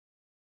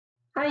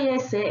Hi Year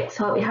 6,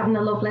 hope you're having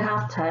a lovely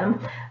half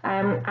term.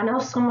 I know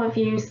some of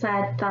you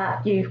said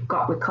that you've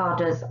got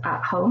recorders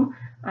at home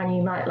and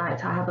you might like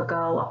to have a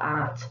go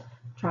at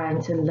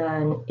trying to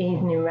learn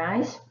evening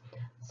rise.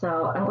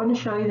 So I'm going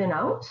to show you the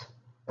notes.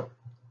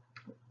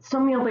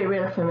 Some you'll be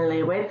really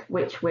familiar with,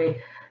 which we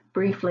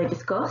briefly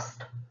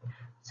discussed.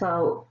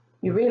 So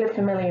you're really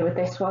familiar with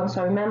this one,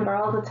 so remember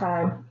all the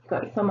time, you've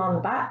got your thumb on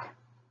the back.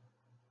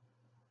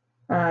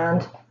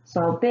 And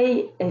so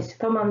B is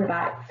thumb on the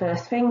back,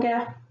 first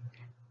finger.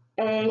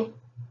 A,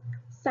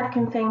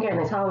 second finger, and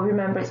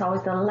remember it's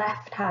always the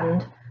left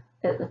hand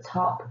at the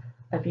top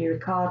of your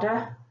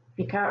recorder. If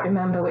you can't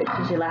remember which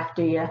is your left,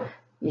 do your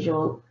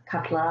usual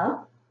capital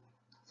L.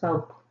 So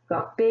we've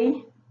got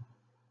B,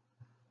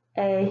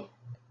 A,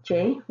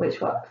 G,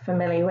 which we're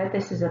familiar with.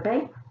 This is a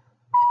B.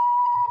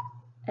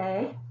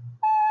 A.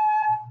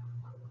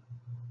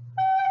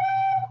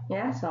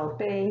 Yeah, so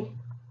B,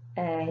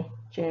 A,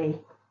 G,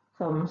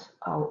 thumbs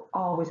are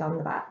always on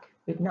the back.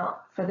 We'd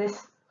not, for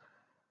this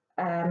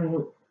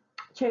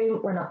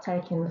tune, we're not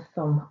taking the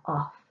thumb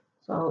off.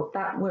 So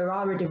that we're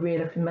already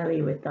really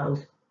familiar with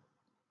those.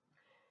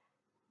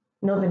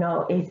 Another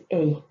note is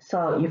E.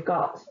 So you've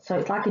got, so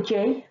it's like a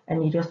G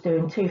and you're just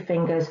doing two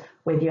fingers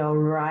with your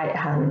right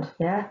hand,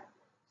 yeah?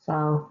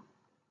 So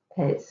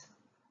it's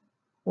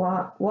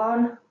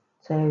 1,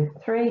 2,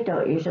 3,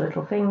 don't use your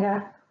little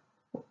finger.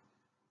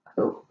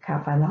 Oh,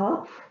 can't find the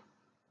hole.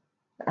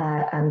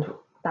 And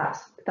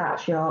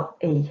that's your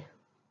E,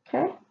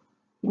 okay?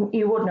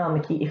 You would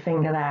normally keep your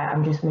finger there.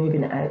 I'm just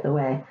moving it out of the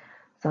way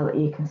so that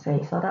you can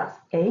see. So that's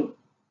E.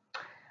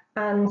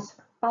 And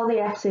all the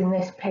F's in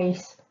this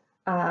piece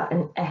are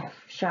an F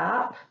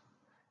sharp.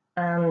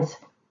 And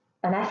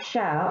an F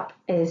sharp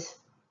is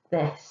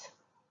this.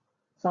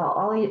 So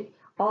all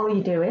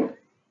you're doing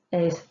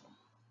is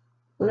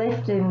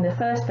lifting the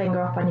first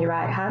finger up on your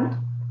right hand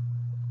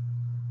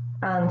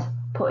and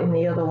putting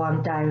the other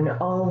one down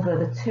over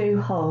the two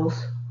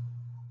holes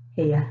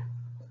here.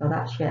 So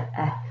that's your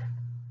F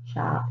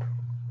sharp.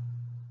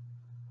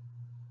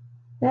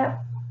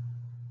 Yep.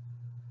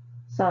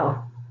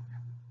 So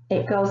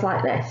it goes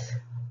like this.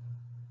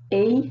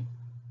 E,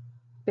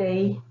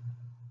 B,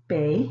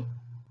 B,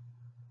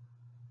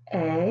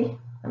 A,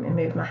 let me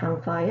move my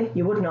hand for you.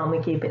 You would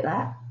normally keep it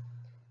there.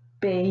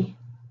 B,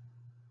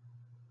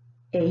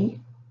 E,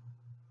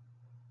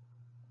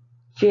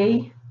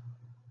 G,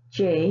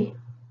 G,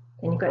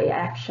 then you've got your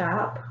F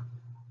sharp.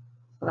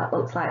 So that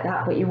looks like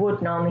that, but you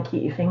would normally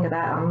keep your finger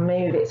there and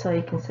move it so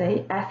you can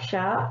see. F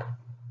sharp,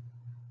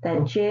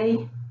 then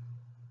G,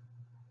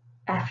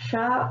 F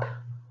sharp,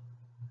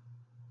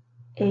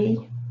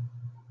 E,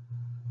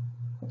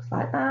 looks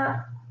like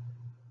that.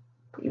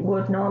 But you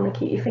would normally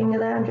keep your finger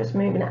there. I'm just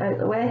moving it out of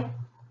the way.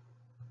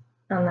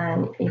 And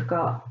then you've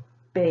got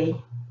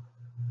B,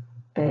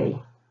 B.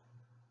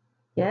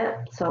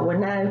 Yeah, so we're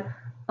now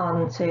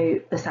on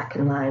to the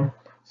second line.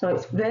 So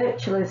it's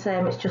virtually the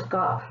same, it's just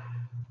got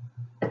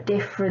a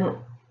different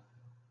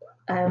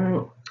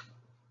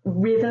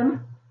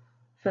rhythm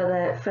for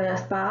the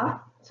first bar.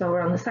 So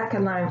we're on the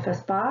second line,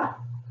 first bar.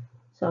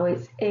 So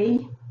it's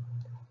E,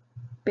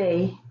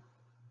 B,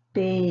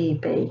 B,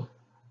 B,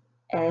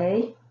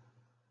 A,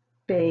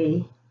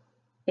 B,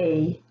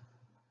 E,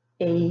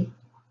 E,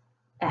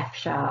 F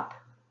sharp.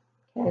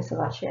 Okay, so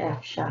that's your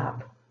F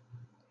sharp.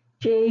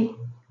 G,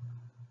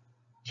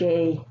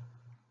 G,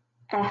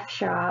 F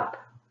sharp,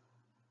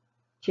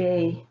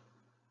 G,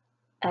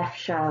 F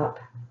sharp,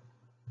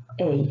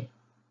 E.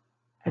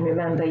 And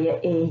remember your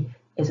E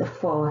is a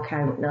 4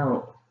 count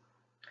note.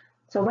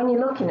 So when you're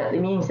looking at the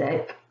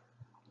music,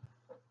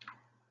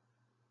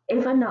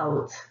 if a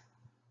note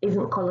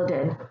isn't coloured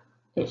in,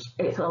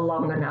 it's a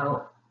longer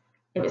note.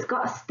 If it's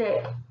got a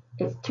stick,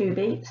 it's 2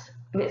 beats.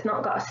 If it's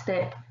not got a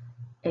stick,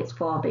 it's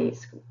 4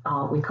 beats,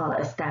 or we call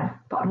it a stem,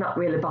 but I'm not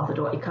really bothered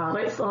what you call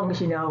it, as long as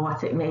you know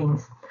what it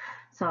means.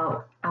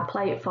 So I'll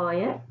play it for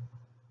you,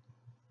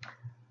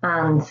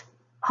 and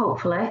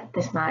hopefully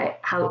this might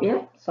help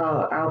you. So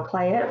I'll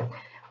play it.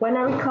 When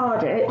I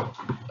record it,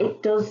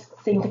 it does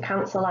seem to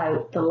cancel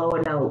out the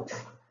lower notes,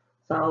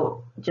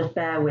 so just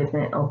bear with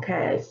me.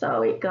 Okay,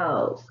 so it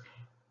goes.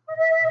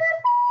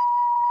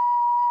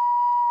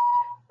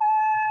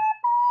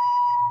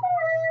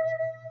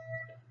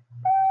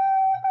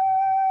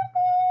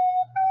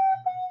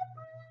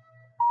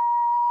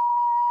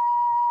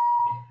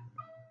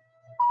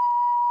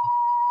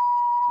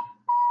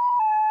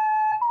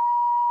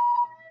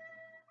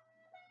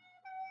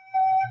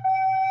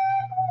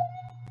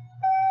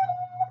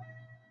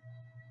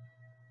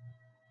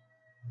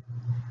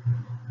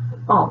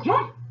 Okay,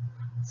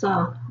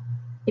 so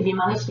if you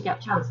manage to get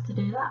a chance to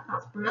do that,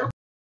 that's brilliant.